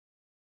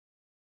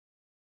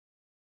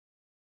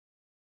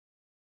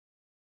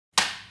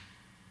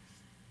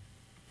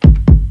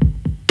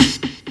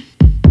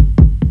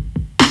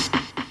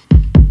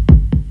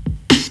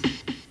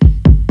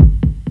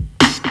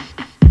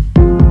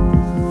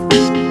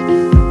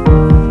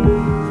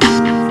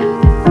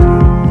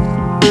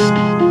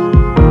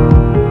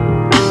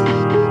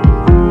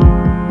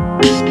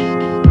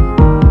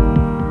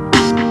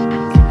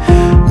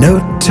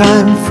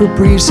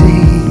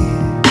breezy,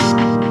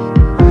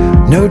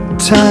 no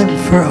time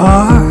for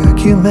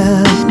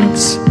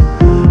arguments,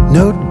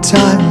 no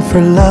time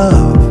for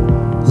love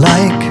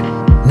like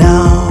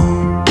now.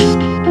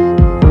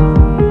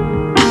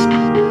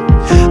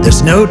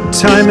 There's no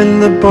time in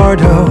the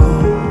bardo,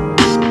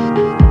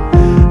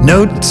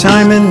 no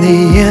time in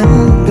the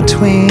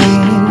in-between,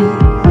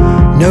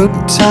 no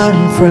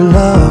time for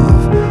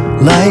love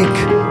like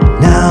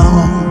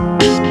now.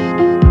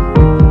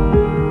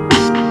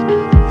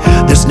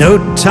 There's no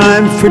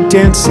time for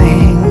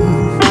dancing,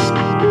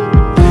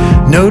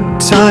 no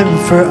time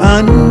for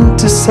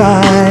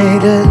undecided,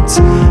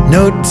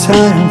 no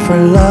time for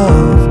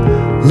love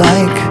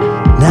like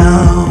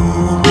now.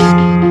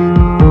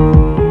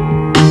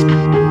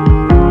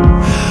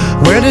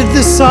 Where did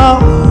this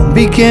all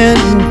begin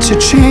to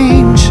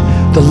change?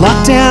 The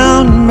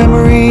lockdown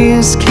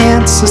memories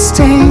can't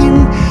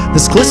sustain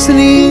this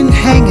glistening,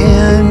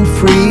 hanging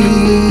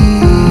free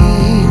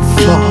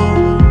fall.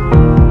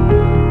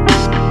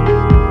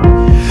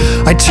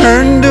 I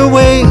turned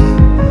away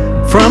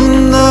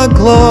from the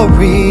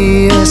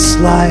glorious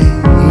light.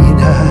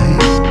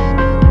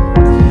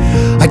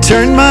 I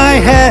turned my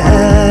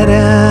head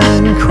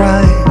and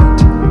cried.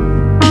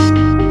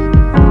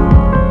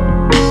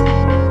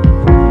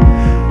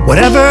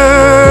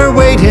 Whatever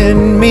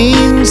waiting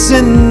means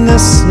in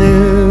this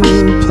new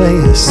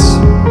place,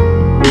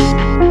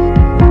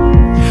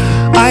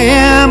 I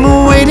am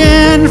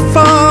waiting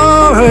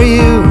for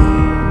you.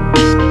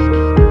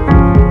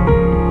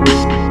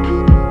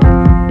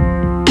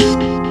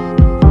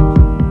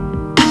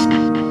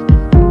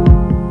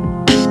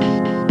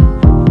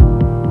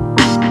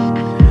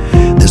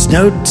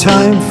 No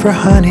time for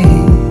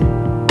honey,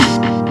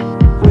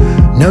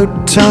 no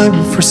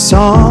time for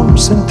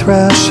psalms and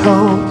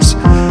thresholds.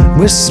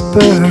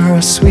 Whisper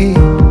a sweet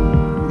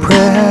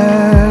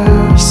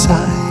prayer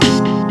sigh.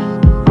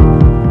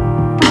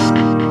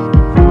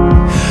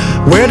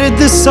 Where did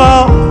this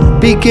all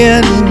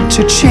begin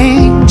to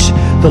change?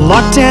 The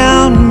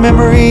lockdown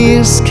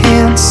memories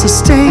can't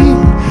sustain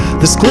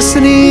this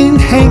glistening,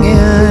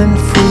 hanging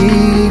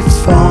free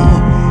fall.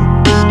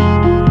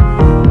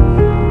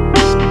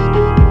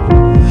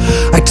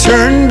 I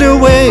turned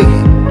away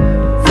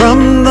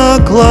from the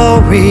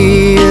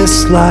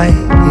glorious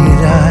light.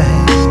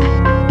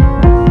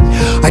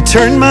 I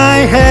turned my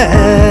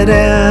head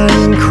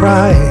and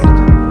cried.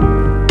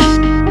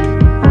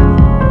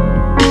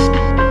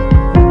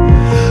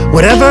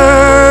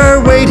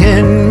 Whatever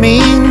waiting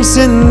means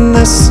in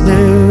this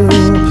new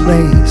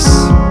place,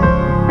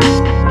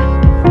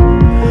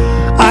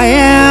 I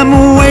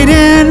am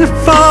waiting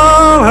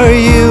for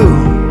you.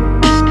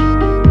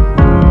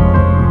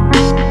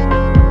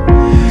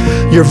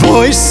 Your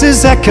voice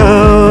is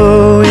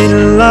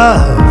echoing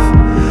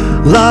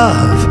love,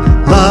 love,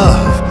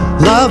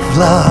 love, love,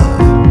 love.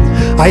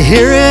 I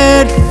hear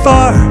it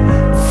far,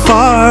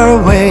 far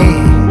away,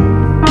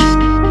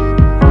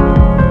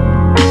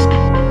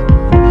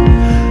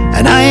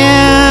 and I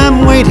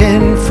am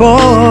waiting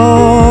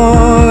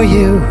for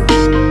you.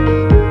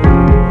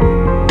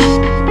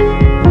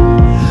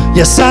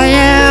 Yes, I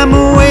am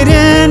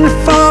waiting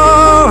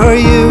for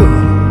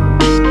you.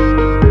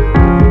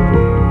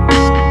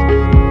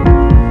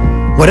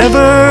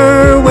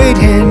 Whatever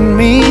waiting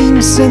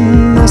means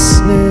in this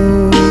new